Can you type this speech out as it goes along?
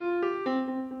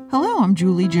Hello, I'm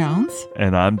Julie Jones.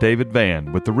 And I'm David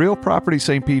Vann with the Real Property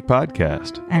St. Pete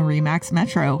podcast. And RE/MAX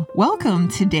Metro. Welcome.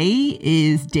 Today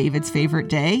is David's favorite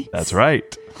day. That's right.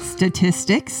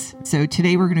 Statistics. So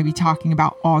today we're going to be talking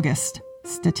about August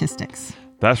statistics.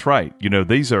 That's right. You know,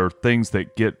 these are things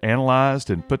that get analyzed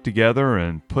and put together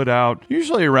and put out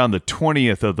usually around the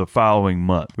 20th of the following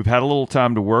month. We've had a little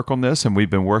time to work on this, and we've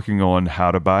been working on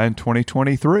how to buy in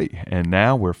 2023. And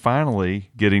now we're finally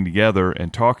getting together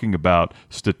and talking about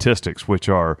statistics, which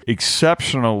are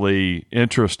exceptionally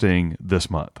interesting this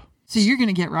month. So you're going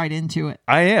to get right into it.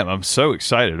 I am. I'm so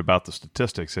excited about the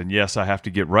statistics. And yes, I have to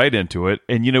get right into it.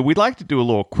 And, you know, we'd like to do a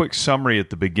little quick summary at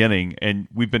the beginning. And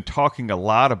we've been talking a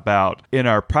lot about, in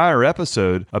our prior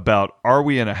episode, about are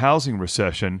we in a housing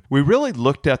recession? We really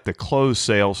looked at the closed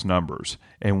sales numbers.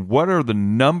 And what are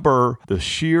the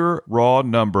sheer raw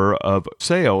number of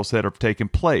sales that have taken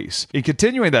place? In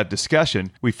continuing that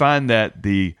discussion, we find that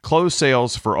the closed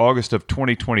sales for August of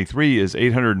 2023 is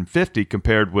 850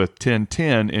 compared with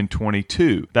 1010 in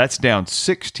 22. That's down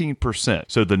 16%.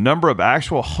 So the number of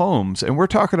actual homes, and we're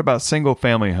talking about single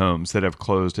family homes that have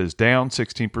closed, is down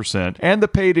 16%, and the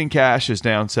paid in cash is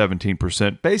down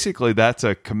 17%. Basically, that's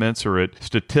a commensurate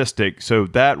statistic. So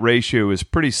that ratio is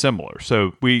pretty similar.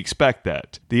 So we expect that.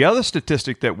 The other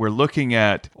statistic that we're looking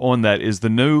at on that is the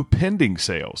new pending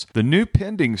sales. The new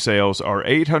pending sales are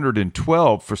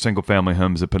 812 for single-family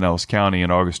homes in Pinellas County in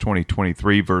August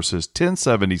 2023 versus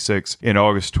 1076 in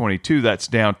August 22. That's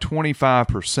down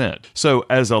 25%. So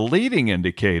as a leading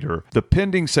indicator, the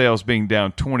pending sales being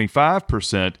down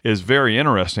 25% is very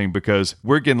interesting because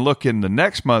we're going to look in the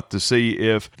next month to see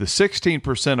if the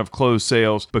 16% of closed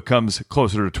sales becomes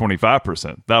closer to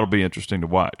 25%. That'll be interesting to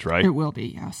watch, right? It will be,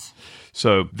 yes.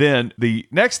 So then the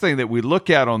next thing that we look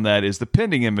at on that is the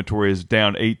pending inventory is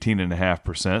down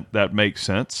 18.5%. That makes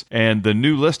sense. And the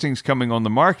new listings coming on the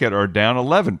market are down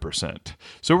 11%.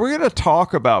 So we're going to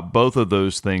talk about both of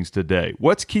those things today.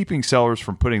 What's keeping sellers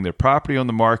from putting their property on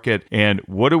the market? And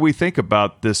what do we think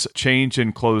about this change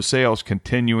in closed sales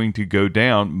continuing to go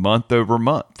down month over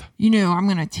month? You know, I'm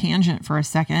going to tangent for a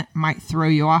second. Might throw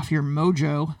you off your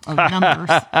mojo of numbers.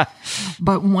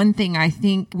 But one thing I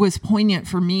think was poignant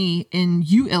for me, and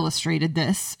you illustrated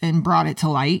this and brought it to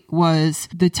light, was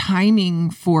the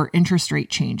timing for interest rate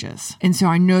changes. And so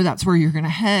I know that's where you're going to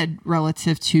head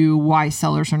relative to why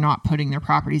sellers are not putting their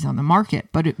properties on the market.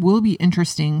 But it will be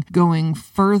interesting going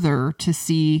further to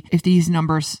see if these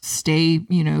numbers stay,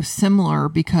 similar,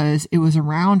 because it was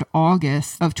around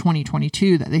August of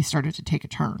 2022 that they started to take a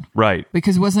turn. Right.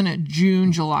 Because wasn't it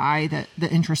June, July that the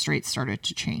interest rates started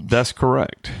to change? That's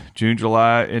correct. June,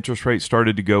 July, interest rates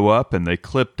started to go up, and they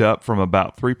clipped up from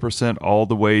about 3% all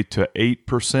the way to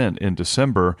 8% in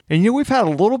December. And, we've had a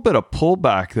little bit of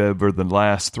pullback over the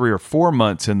last 3 or 4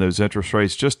 months in those interest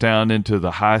rates, just down into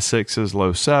the high 6s,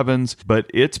 low 7s. But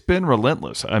it's been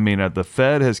relentless. I mean, the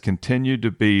Fed has continued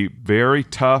to be very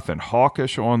tough and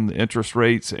hawkish on the interest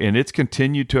rates, and it's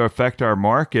continued to affect our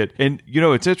market. And,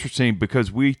 it's interesting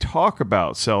because we talk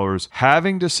about sellers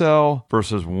having to sell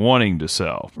versus wanting to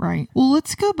sell. Right. Well,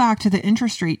 let's go back to the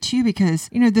interest rate too, because,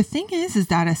 the thing is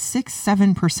that a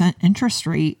 6-7% interest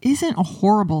rate isn't a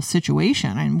horrible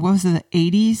situation. And what was it,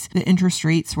 the 80s? The interest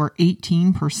rates were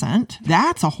 18%.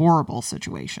 That's a horrible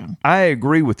situation. I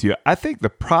agree with you. I think the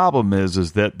problem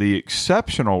is that the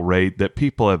exceptional rate that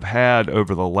people have had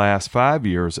over the last 5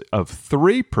 years of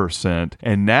 3%,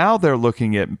 and now they're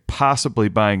looking at possibly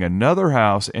buying another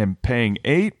house and paying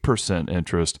 8%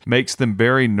 interest, makes them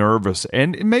very nervous,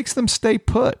 and it makes them stay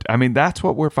put. I mean, that's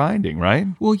what we're finding, right?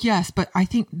 Well, yes, but I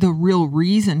think the real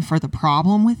reason for the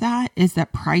problem with that is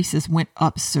that prices went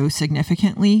up so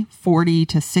significantly, 40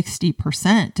 to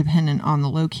 60%, depending on the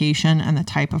location and the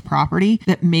type of property,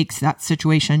 that makes that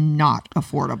situation not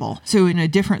affordable. So in a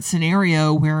different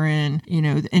scenario wherein,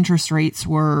 the interest rates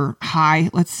were high,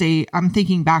 let's say, I'm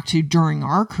thinking back to during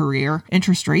our career,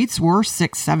 interest rates were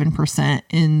 6-7%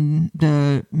 in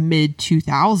the mid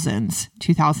 2000s,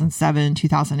 2007,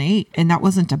 2008. And that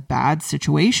wasn't a bad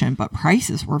situation, but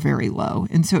prices were very low.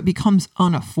 And so it becomes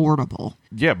unaffordable.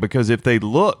 Yeah, because if they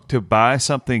look to buy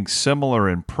something similar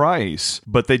in price,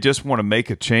 but they just want to make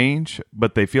a change,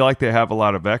 but they feel like they have a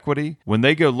lot of equity, when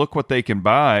they go look what they can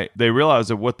buy, they realize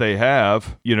that what they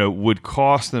have, would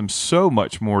cost them so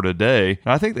much more today.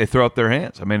 And I think they throw up their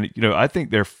hands. I mean, I think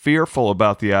they're fearful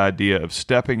about the idea of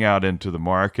stepping out into the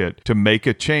market to make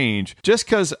a change just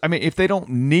because, if they don't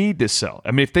need to sell,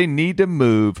 if they need to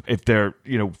move, if they're,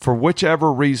 for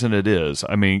whichever reason it is,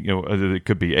 it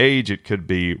could be age, it could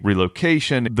be relocation,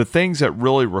 location, the things that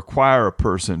really require a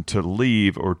person to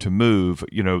leave or to move,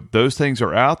 those things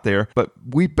are out there. But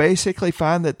we basically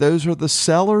find that those are the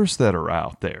sellers that are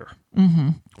out there. Mm-hmm.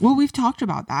 Well, we've talked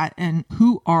about that and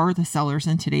who are the sellers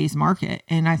in today's market.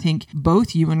 And I think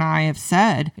both you and I have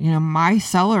said, my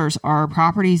sellers are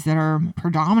properties that are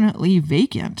predominantly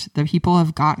vacant. The people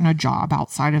have gotten a job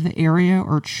outside of the area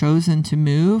or chosen to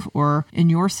move, or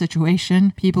in your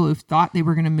situation, people who thought they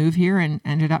were going to move here and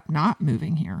ended up not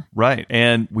moving here. Right.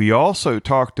 And we also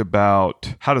talked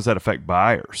about how does that affect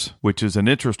buyers, which is an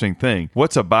interesting thing.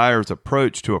 What's a buyer's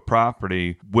approach to a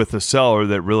property with a seller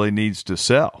that really needs to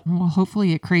sell? Well,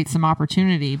 hopefully it create some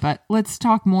opportunity, but let's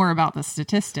talk more about the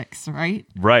statistics, right?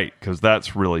 Right, because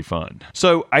that's really fun.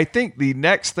 So I think the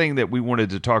next thing that we wanted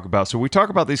to talk about, so we talk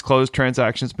about these closed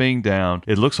transactions being down.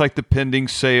 It looks like the pending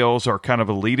sales are kind of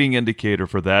a leading indicator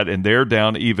for that, and they're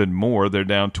down even more. They're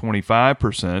down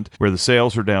 25%, where the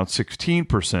sales are down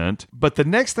 16%. But the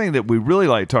next thing that we really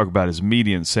like to talk about is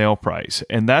median sale price,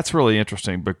 and that's really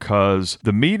interesting because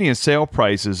the median sale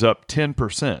price is up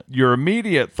 10%. Your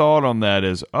immediate thought on that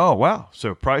is, oh, wow,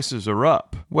 so prices are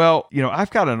up. Well,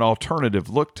 I've got an alternative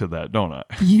look to that, don't I?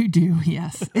 You do,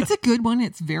 yes. It's a good one.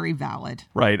 It's very valid.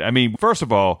 Right. I mean, first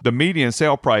of all, the median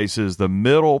sale price is the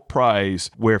middle price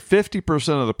where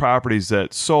 50% of the properties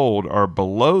that sold are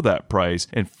below that price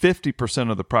and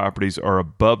 50% of the properties are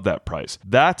above that price.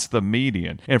 That's the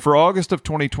median. And for August of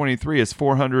 2023, it's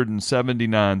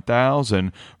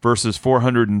 $479,000 versus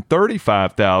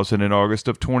 $435,000 in August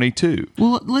of 22.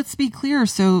 Well, let's be clear.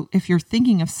 So if you're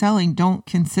thinking of selling, don't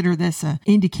consider this an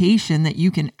indication that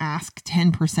you can ask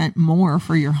 10% more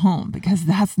for your home, because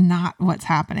that's not what's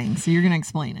happening. So you're going to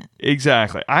explain it.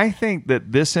 Exactly. I think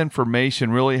that this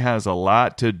information really has a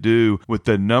lot to do with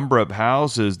the number of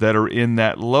houses that are in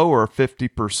that lower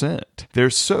 50%.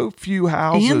 There's so few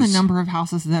houses. And the number of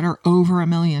houses that are over $1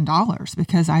 million,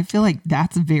 because I feel like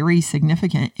that's very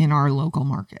significant in our local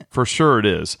market. For sure it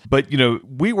is. But,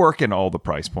 we work in all the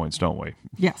price points, don't we?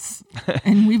 Yes.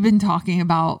 And we've been talking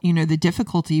about, the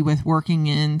difficulty with working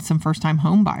in some first-time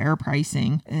home buyer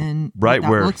pricing and what that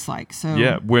looks like. So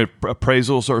yeah, where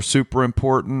appraisals are super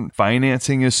important,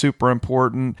 financing is super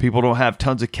important. People don't have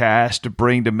tons of cash to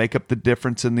bring to make up the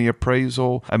difference in the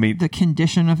appraisal. I mean, the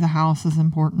condition of the house is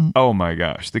important. Oh my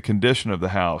gosh, the condition of the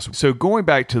house. So going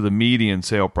back to the median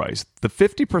sale price, the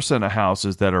 50% of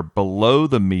houses that are below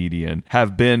the median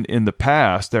have been in the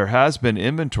past, there has been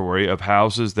inventory of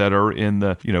houses that are in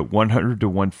the 100 to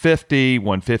 150,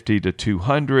 150 to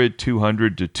 200,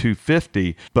 200 to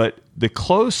 250, but the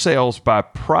closed sales by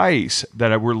price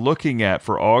that we're looking at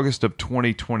for August of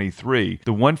 2023,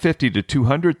 the $150,000 to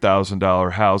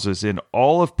 $200,000 houses in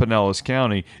all of Pinellas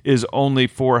County is only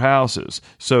 4 houses.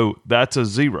 So that's a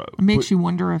zero. It makes you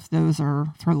wonder if those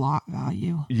are for lot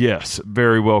value. Yes,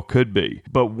 very well could be.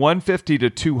 But 150 to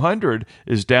 200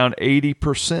 is down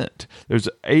 80%. There's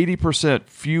 80%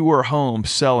 fewer homes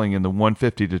selling in the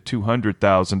 $150,000 to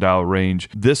 $200,000 range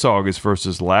this August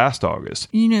versus last August.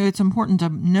 It's important to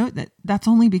note that that's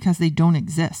only because they don't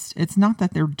exist. It's not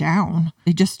that they're down.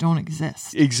 They just don't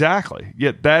exist. Exactly.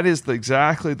 Yeah, that is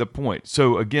exactly the point.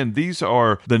 So again, these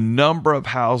are the number of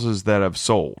houses that have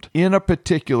sold in a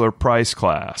particular price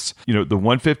class. The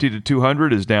 150 to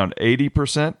 200 is down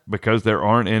 80% because there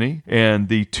aren't any. And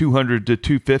the 200 to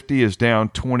 250 is down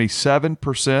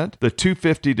 27%. The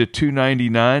 250 to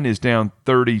 299 is down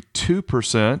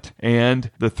 32%.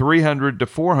 And the 300 to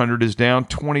 400 is down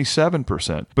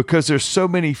 27%. Because there's so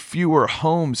many fewer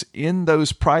homes in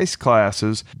those price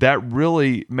classes, that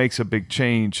really makes a big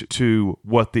change to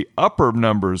what the upper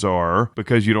numbers are,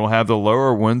 because you don't have the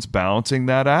lower ones balancing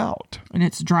that out. And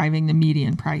it's driving the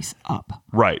median price up.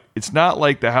 Right. It's not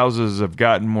like the houses have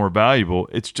gotten more valuable.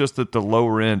 It's just that the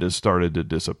lower end has started to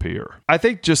disappear. I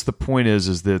think just the point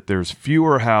is that there's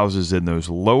fewer houses in those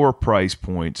lower price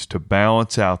points to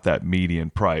balance out that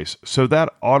median price. So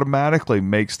that automatically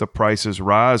makes the prices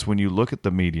rise when you look at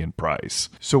the median price.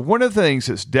 So one of the things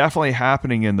that's definitely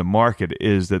happening in the market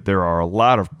is that there are a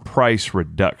lot of price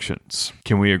reductions.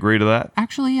 Can we agree to that?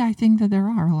 Actually, I think that there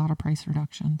are a lot of price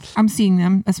reductions. I'm seeing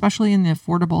them, especially in the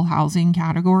affordable housing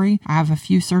category. I have a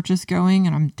few searches going,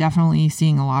 and I'm definitely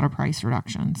seeing a lot of price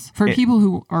reductions for people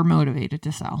who are motivated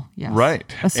to sell. Yes.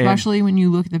 Right. Especially when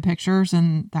you look at the pictures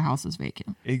and the house is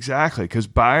vacant. Exactly. Because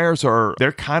buyers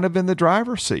they're kind of in the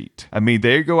driver's seat. I mean,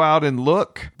 they go out and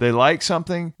look, they like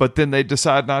something, but then they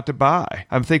decide not to buy.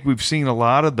 I think we've seen a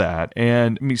lot of that.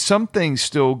 And I mean, some things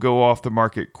still go off the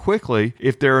market quickly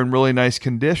if they're in really nice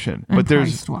condition. And but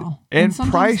priced well. And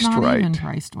priced priced not right. Even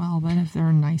priced well, but if they're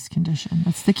in nice condition. condition.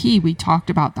 That's the key. We talked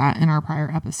about that in our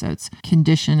prior episodes.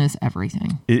 Condition is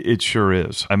everything. It sure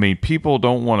is. I mean, people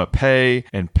don't want to pay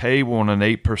on an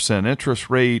 8% interest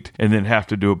rate and then have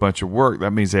to do a bunch of work.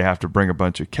 That means they have to bring a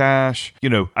bunch of cash.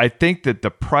 I think that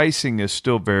the pricing is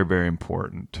still very, very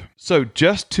important. So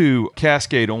just to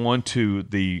cascade on to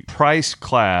the price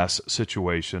class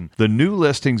situation, the new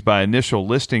listings by initial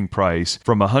listing price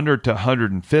from $100,000 to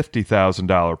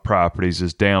 $150,000 properties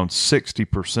is down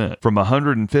 60%. From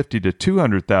 $150,000 to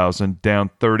 $200,000, down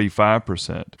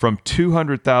 35%. From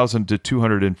 $200,000 to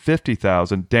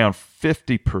 $250,000, down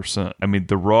 50%. I mean,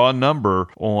 the raw number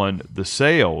on the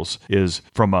sales is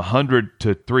from 100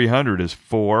 to 300 is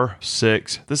 4,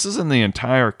 6. This is in the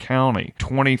entire county,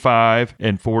 25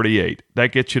 and 48.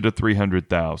 That gets you to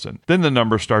 300,000. Then the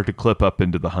numbers start to clip up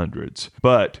into the hundreds.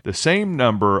 But the same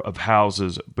number of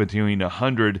houses between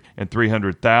 100 and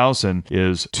 300,000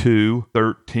 is 2,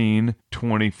 13,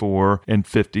 24, and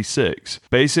 56.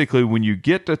 Basically, when you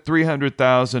get to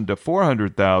 300,000 to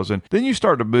 400,000, then you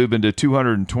start to move into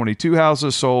 222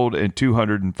 houses sold and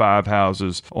 205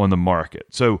 houses on the market.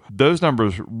 So those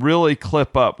numbers really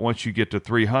clip up once you get to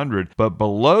 300, but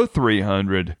below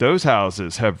 300, those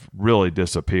houses have really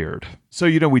disappeared. So,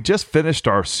 we just finished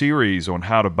our series on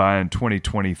how to buy in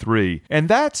 2023. And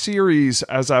that series,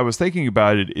 as I was thinking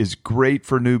about it, is great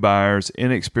for new buyers,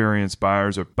 inexperienced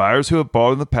buyers, or buyers who have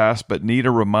bought in the past but need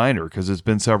a reminder because it's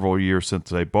been several years since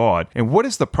they bought. And what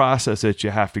is the process that you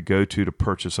have to go to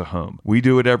purchase a home? We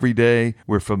do it every day.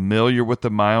 We're familiar with the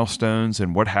milestones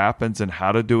and what happens and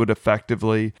how to do it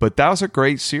effectively. But that was a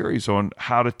great series on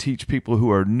how to teach people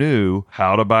who are new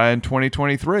how to buy in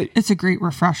 2023. It's a great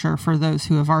refresher for those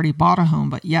who have already bought a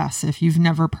home. But yes, if you've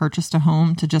never purchased a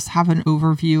home, to just have an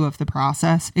overview of the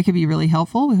process, it could be really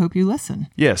helpful. We hope you listen.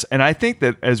 Yes. And I think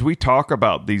that as we talk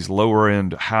about these lower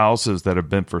end houses that have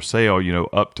been for sale,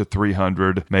 up to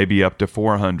 300, maybe up to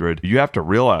 400, you have to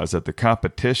realize that the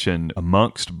competition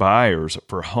amongst buyers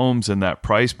for homes in that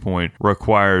price point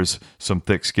requires some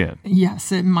thick skin.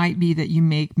 Yes, it might be that you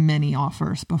make many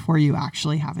offers before you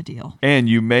actually have a deal. And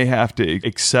you may have to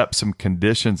accept some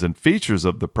conditions and features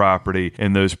of the property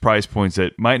in those price points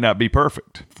that might not be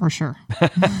perfect. For sure.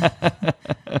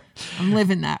 I'm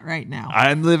living that right now.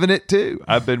 I'm living it too.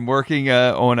 I've been working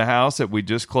on a house that we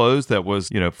just closed that was,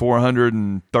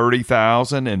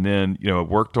 $430,000, and then,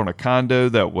 worked on a condo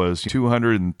that was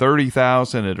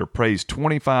 $230,000. It appraised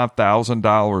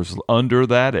 $25,000 under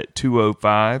that at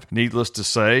 $205,000. Needless to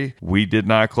say, we did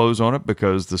not close on it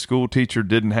because the school teacher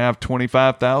didn't have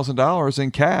 $25,000 in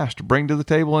cash to bring to the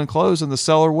table and close, and the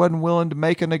seller wasn't willing to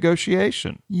make a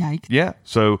negotiation. Yikes. Yeah.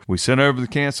 So we sent over the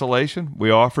cancellation.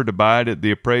 We offered to buy it at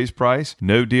the appraised price.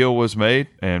 No deal was made,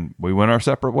 and we went our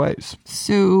separate ways.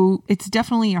 So it's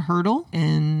definitely a hurdle.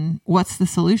 And what's the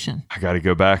solution? I got to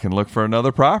go back and look for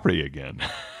another property again.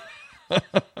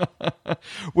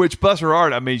 Which, bless her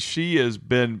heart, I mean, she has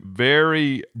been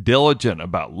very diligent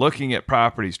about looking at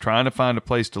properties, trying to find a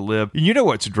place to live. And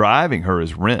what's driving her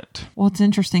is rent. Well, it's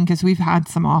interesting because we've had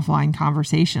some offline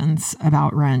conversations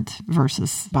about rent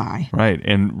versus buy. Right.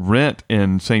 And rent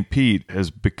in St. Pete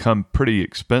has become pretty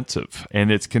expensive,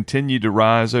 and it's continued to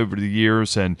rise over the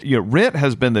years. And, rent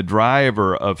has been the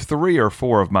driver of 3 or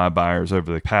 4 of my buyers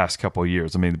over the past couple of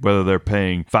years. I mean, whether they're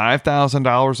paying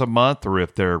 $5,000 a month or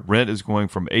if their rent is going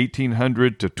from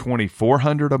 $1,800 to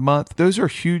 $2,400 a month. Those are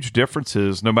huge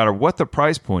differences no matter what the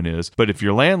price point is. But if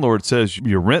your landlord says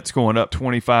your rent's going up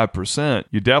 25%,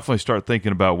 you definitely start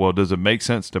thinking about, well, does it make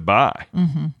sense to buy?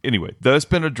 Mm-hmm. Anyway, that's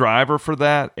been a driver for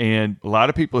that. And a lot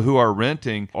of people who are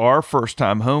renting are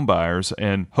first-time home buyers,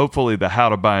 and hopefully the How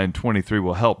to Buy in 23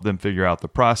 will help them figure out the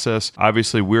process.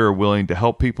 Obviously, we're willing to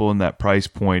help people in that price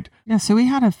point. Yeah, so we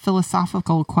had a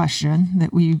philosophical question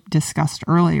that we discussed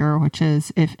earlier, which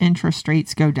is if interest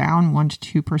rates go down 1%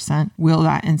 to 2%, will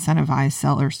that incentivize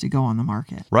sellers to go on the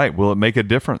market? Right. Will it make a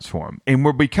difference for them? And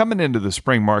we'll be coming into the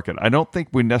spring market. I don't think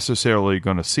we're necessarily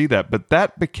going to see that, but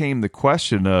that became the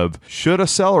question of, should a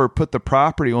seller put the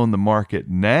property on the market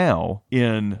now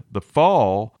in the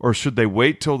fall, or should they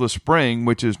wait till the spring,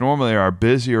 which is normally our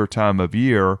busier time of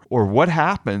year? Or what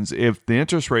happens if the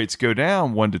interest rates go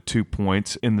down 1 to 2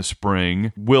 points in the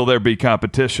spring? Will there be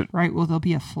competition? Right. Will there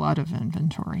be a flood of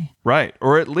inventory? Right.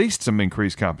 Or at least some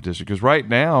increased competition, because right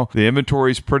now the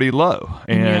inventory is pretty low.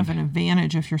 And you have an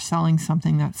advantage if you're selling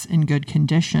something that's in good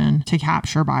condition to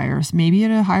capture buyers, maybe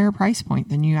at a higher price point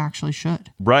than you actually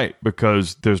should. Right.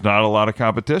 Because there's not a lot of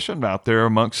competition out there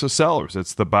amongst the sellers.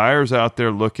 It's the buyers out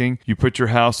there looking. You put your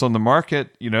house on the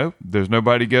market, there's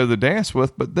nobody to go to the dance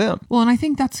with but them. Well, and I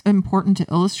think that's important to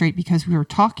illustrate because we were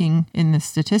talking in the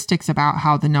statistics about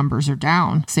how the numbers are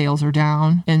down, sales are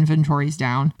down, inventory's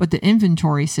down, but the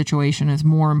inventory situation is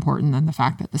more important than the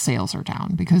fact that the sales are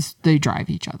down because they drive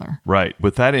each other. Right.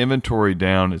 With that inventory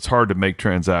down, it's hard to make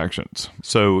transactions.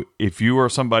 So if you are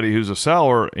somebody who's a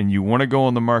seller and you want to go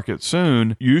on the market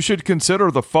soon, you should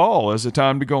consider the fall as a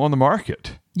time to go on the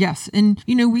market. Yes. And,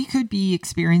 we could be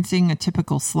experiencing a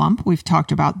typical slump. We've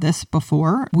talked about this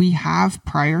before. We have,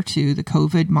 prior to the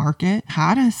COVID market,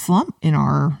 had a slump in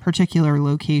our particular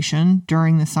location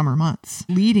during the summer months,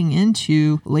 leading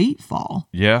into late fall.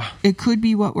 Yeah. It could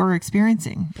be what we're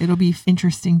experiencing. It'll be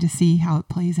interesting to see how it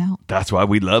plays out. That's why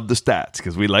we love the stats,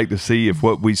 because we like to see if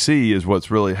what we see is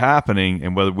what's really happening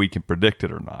and whether we can predict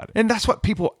it or not. And that's what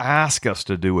people ask us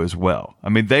to do as well. I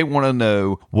mean, they want to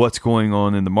know what's going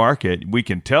on in the market. We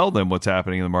can tell them what's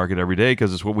happening in the market every day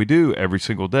because it's what we do every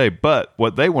single day. But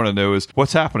what they want to know is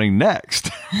what's happening next.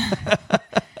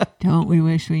 Don't we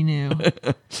wish we knew?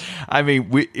 I mean,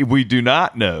 we do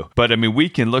not know. But I mean, we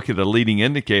can look at a leading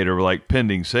indicator like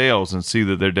pending sales and see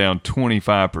that they're down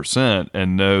 25%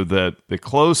 and know that the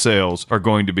closed sales are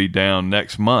going to be down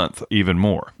next month even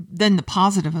more. Then the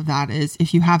positive of that is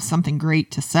if you have something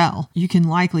great to sell, you can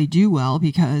likely do well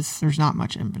because there's not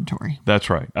much inventory. That's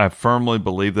right. I firmly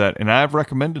believe that. And I've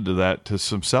recommended that to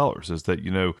some sellers is that,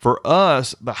 for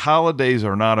us, the holidays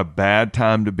are not a bad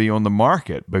time to be on the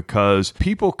market because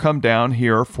people come down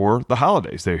here for the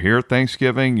holidays. They're here at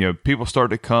Thanksgiving. People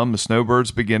start to come. The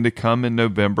snowbirds begin to come in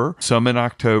November, some in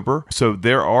October. So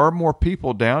there are more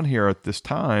people down here at this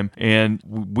time. And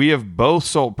we have both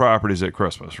sold properties at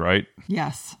Christmas, right?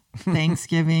 Yes.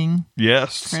 Thanksgiving,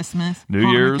 yes, Christmas, New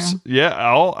Hanukkah. Year's,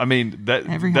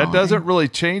 that doesn't really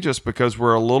change us because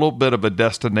we're a little bit of a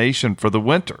destination for the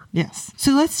winter. Yes.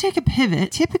 So let's take a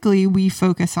pivot. Typically, we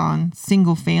focus on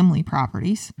single family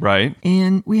properties, right?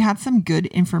 And we had some good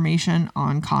information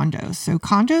on condos. So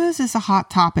condos is a hot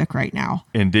topic right now.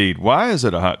 Indeed. Why is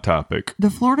it a hot topic? The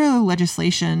Florida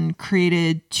legislation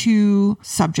created 2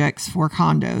 subjects for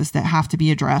condos that have to be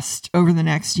addressed over the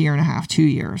next year and a half, 2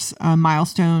 years. A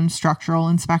milestone structural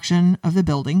inspection of the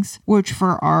buildings, which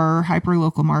for our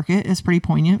hyper-local market is pretty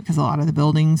poignant because a lot of the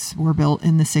buildings were built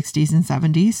in the 60s and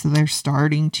 70s, so they're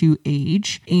starting to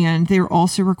age. And they're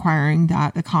also requiring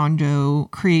that the condo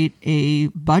create a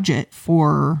budget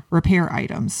for repair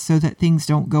items so that things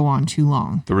don't go on too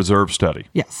long. The reserve study.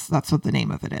 Yes, that's what the name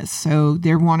of it is. So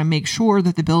they want to make sure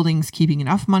that the building's keeping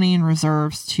enough money in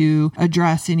reserves to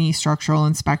address any structural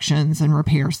inspections and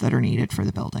repairs that are needed for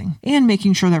the building, and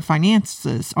making sure their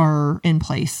finances are in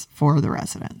place for the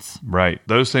residents. Right.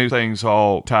 Those things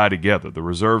all tie together. The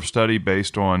reserve study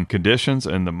based on conditions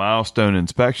and the milestone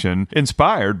inspection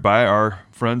inspired by our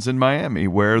friends in Miami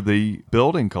where the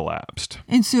building collapsed.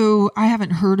 And so I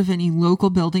haven't heard of any local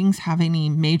buildings having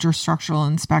any major structural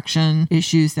inspection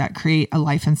issues that create a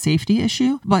life and safety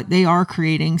issue, but they are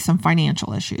creating some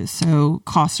financial issues. So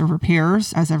cost of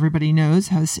repairs, as everybody knows,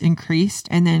 has increased,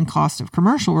 and then cost of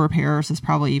commercial repairs is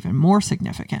probably even more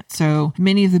significant. So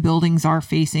many of the buildings are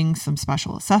facing some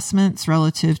special assessments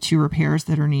relative to repairs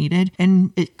that are needed,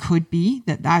 and it could be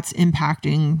that that's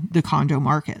impacting the condo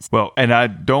markets. Well, and I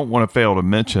don't want to fail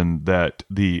to mention that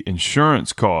the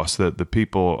insurance costs that the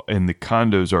people in the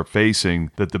condos are facing,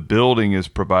 that the building is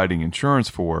providing insurance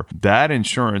for, that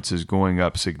insurance is going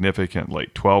up significantly,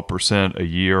 12% a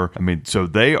year. I mean, so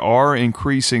they are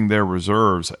increasing their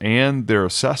reserves and their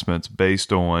assessments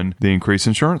based on the increased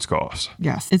insurance costs.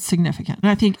 Yes, it's significant. And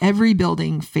I think every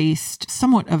building faced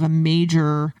somewhat of a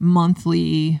major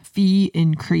monthly fee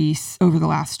increase over the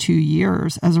last 2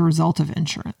 years as a result of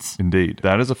insurance. Indeed,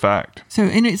 that is a fact. So,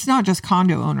 and it's not just condo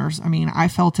owners. I mean, I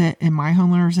felt it in my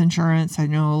homeowner's insurance. I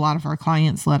know a lot of our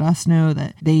clients let us know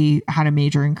that they had a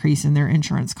major increase in their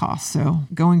insurance costs. So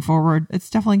going forward, it's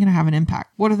definitely going to have an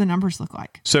impact. What do the numbers look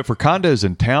like? So for condos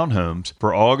and townhomes,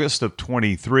 for August of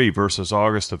 23 versus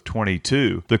August of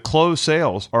 22, the closed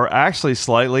sales are actually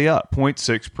slightly up,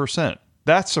 0.6%.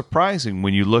 That's surprising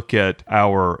when you look at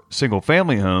our single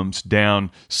family homes down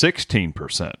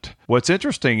 16%. What's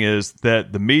interesting is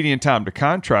that the median time to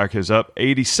contract is up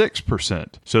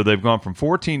 86%. So they've gone from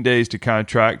 14 days to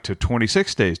contract to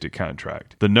 26 days to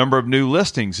contract. The number of new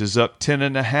listings is up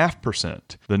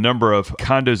 10.5%. The number of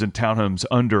condos and townhomes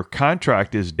under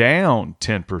contract is down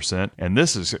 10%. And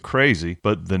this is crazy,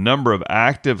 but the number of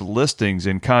active listings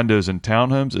in condos and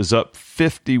townhomes is up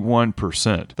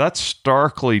 51%. That's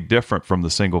starkly different from the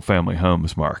single family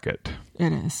homes market.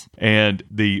 It is. And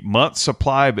the month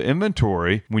supply of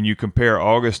inventory, when you compare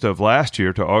August of last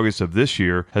year to August of this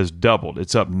year, has doubled.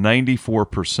 It's up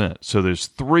 94%. So there's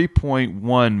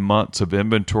 3.1 months of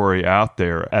inventory out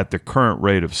there at the current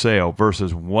rate of sale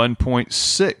versus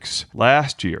 1.6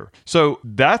 last year. So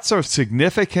that's a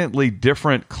significantly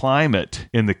different climate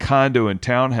in the condo and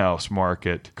townhouse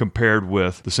market compared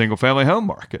with the single family home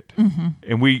market. Mm-hmm.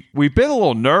 And we've been a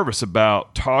little nervous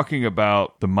about talking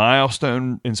about the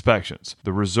milestone inspections,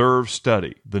 the reserve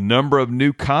study, the number of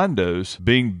new condos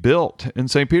being built in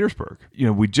St. Petersburg.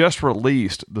 We just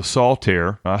released the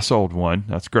Saltaire. I sold one.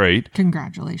 That's great.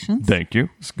 Congratulations. Thank you.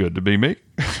 It's good to be me.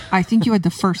 I think you had the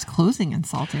first closing in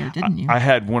Saltaire, didn't you? I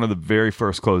had one of the very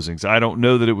first closings. I don't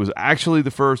know that it was actually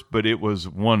the first, but it was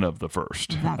one of the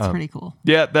first. That's pretty cool.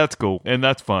 Yeah, that's cool. And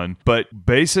that's fun. But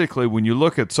basically, when you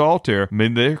look at Saltaire,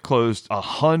 they closed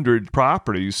 100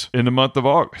 properties in the month of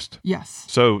August. Yes.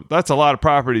 So that's a lot of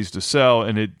properties to sell,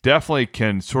 and it definitely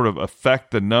can sort of affect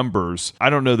the numbers.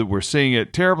 I don't know that we're seeing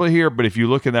it terribly here, but if you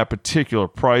look at that particular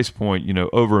price point,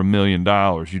 over $1 million,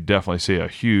 you definitely see a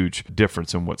huge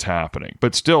difference in what's happening.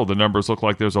 But still, the numbers look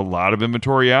like there's a lot of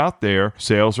inventory out there.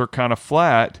 Sales are kind of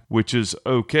flat, which is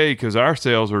okay because our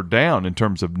sales are down in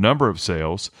terms of number of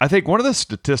sales. I think one of the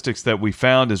statistics that we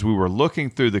found as we were looking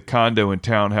through the condo and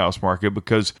townhouse market,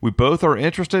 because we both are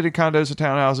interested in condos and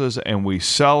townhouses and we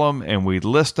sell them and we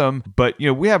list them, but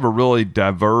we have a really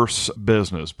diverse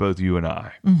business, both you and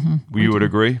I. Mm-hmm. You would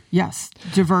agree? Yes.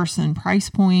 Diverse in price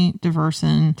point, diverse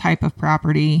in type of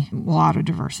property, a lot of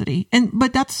diversity.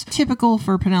 But that's typical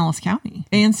for Pinellas County.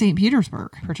 And St.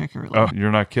 Petersburg, particularly. Oh,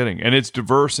 you're not kidding. And it's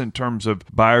diverse in terms of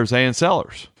buyers and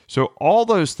sellers. So all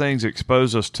those things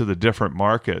expose us to the different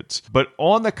markets. But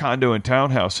on the condo and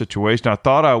townhouse situation, I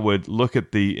thought I would look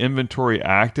at the inventory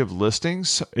active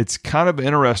listings. It's kind of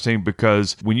interesting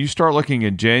because when you start looking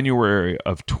in January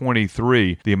of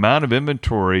 23, the amount of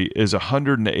inventory is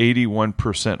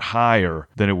 181% higher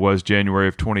than it was January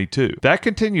of 22. That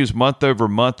continues month over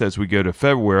month as we go to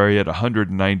February at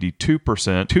 192%,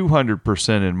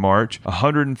 200% in March,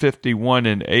 151%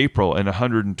 in April, and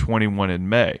 121% in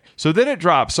May. So then it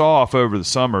drops off over the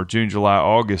summer, June, July,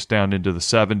 August, down into the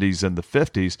 70s and the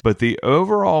 50s. But the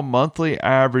overall monthly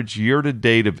average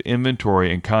year-to-date of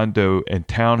inventory in condo and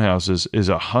townhouses is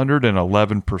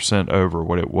 111% over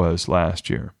what it was last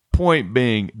year. Point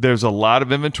being, there's a lot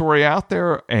of inventory out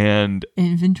there, and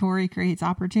inventory creates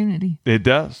opportunity. It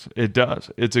does. It does.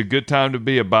 It's a good time to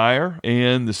be a buyer,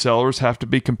 and the sellers have to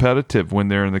be competitive when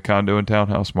they're in the condo and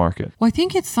townhouse market. Well, I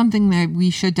think it's something that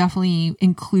we should definitely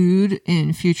include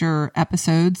in future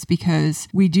episodes because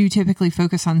we do typically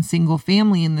focus on single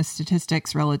family and the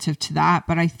statistics relative to that.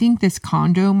 But I think this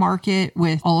condo market,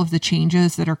 with all of the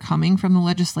changes that are coming from the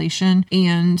legislation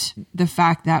and the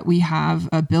fact that we have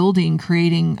a building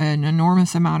creating an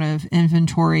enormous amount of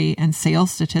inventory and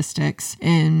sales statistics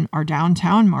in our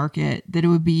downtown market, that it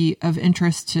would be of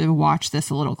interest to watch this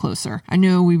a little closer. I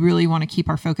know we really want to keep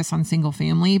our focus on single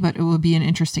family, but it would be an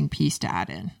interesting piece to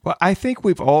add in. Well, I think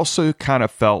we've also kind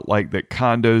of felt like that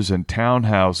condos and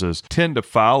townhouses tend to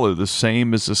follow the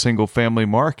same as the single family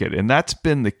market, and that's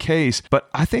been the case. But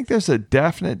I think there's a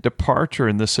definite departure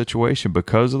in this situation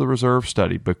because of the reserve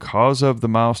study, because of the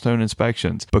milestone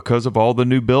inspections, because of all the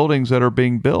new buildings that are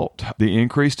being built, the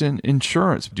increase in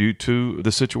insurance due to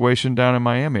the situation down in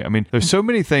Miami. I mean, there's so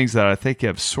many things that I think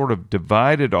have sort of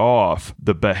divided off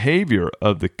the behavior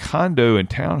of the condo and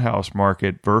townhouse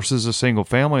market versus a single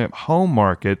family home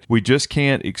market. We just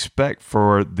can't expect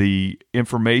for the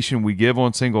information we give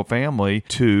on single family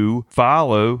to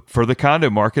follow, for the condo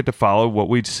market to follow what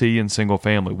we'd see in single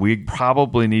family. We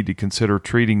probably need to consider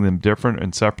treating them different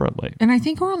and separately. And I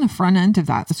think we're on the front end of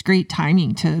that. It's great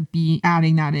timing to be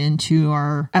adding that into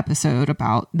our episode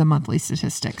about the monthly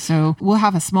statistics. So we'll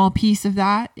have a small piece of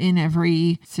that in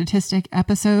every statistic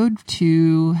episode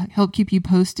to help keep you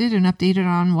posted and updated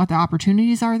on what the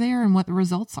opportunities are there and what the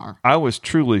results are. I was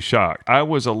truly shocked. I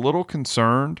was a little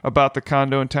concerned about the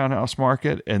condo and townhouse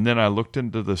market, and then I looked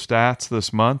into the stats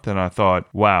this month and I thought,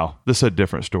 wow, this is a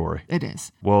different story. It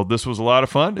is. Well, this was a lot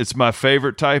of fun. It's my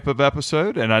favorite type of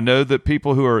episode, and I know that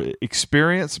people who are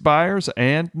experienced buyers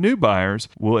and new buyers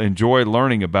will enjoy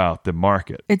learning about the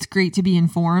market. It's great to be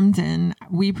informed, and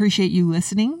we appreciate you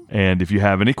listening. And if you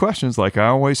have any questions, like I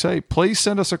always say, please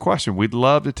send us a question. We'd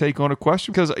love to take on a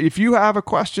question, because if you have a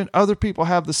question, other people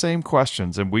have the same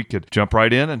questions, and we could jump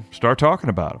right in and start talking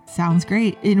about them. Sounds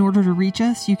great. In order to reach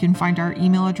us, you can find our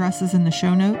email addresses in the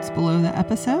show notes below the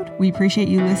episode. We appreciate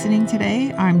you listening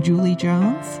today. I'm Julie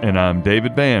Jones. And I'm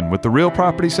David Vann with the Real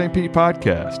Property St. Pete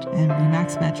podcast. And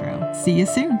RE/MAX Metro. See you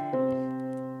soon.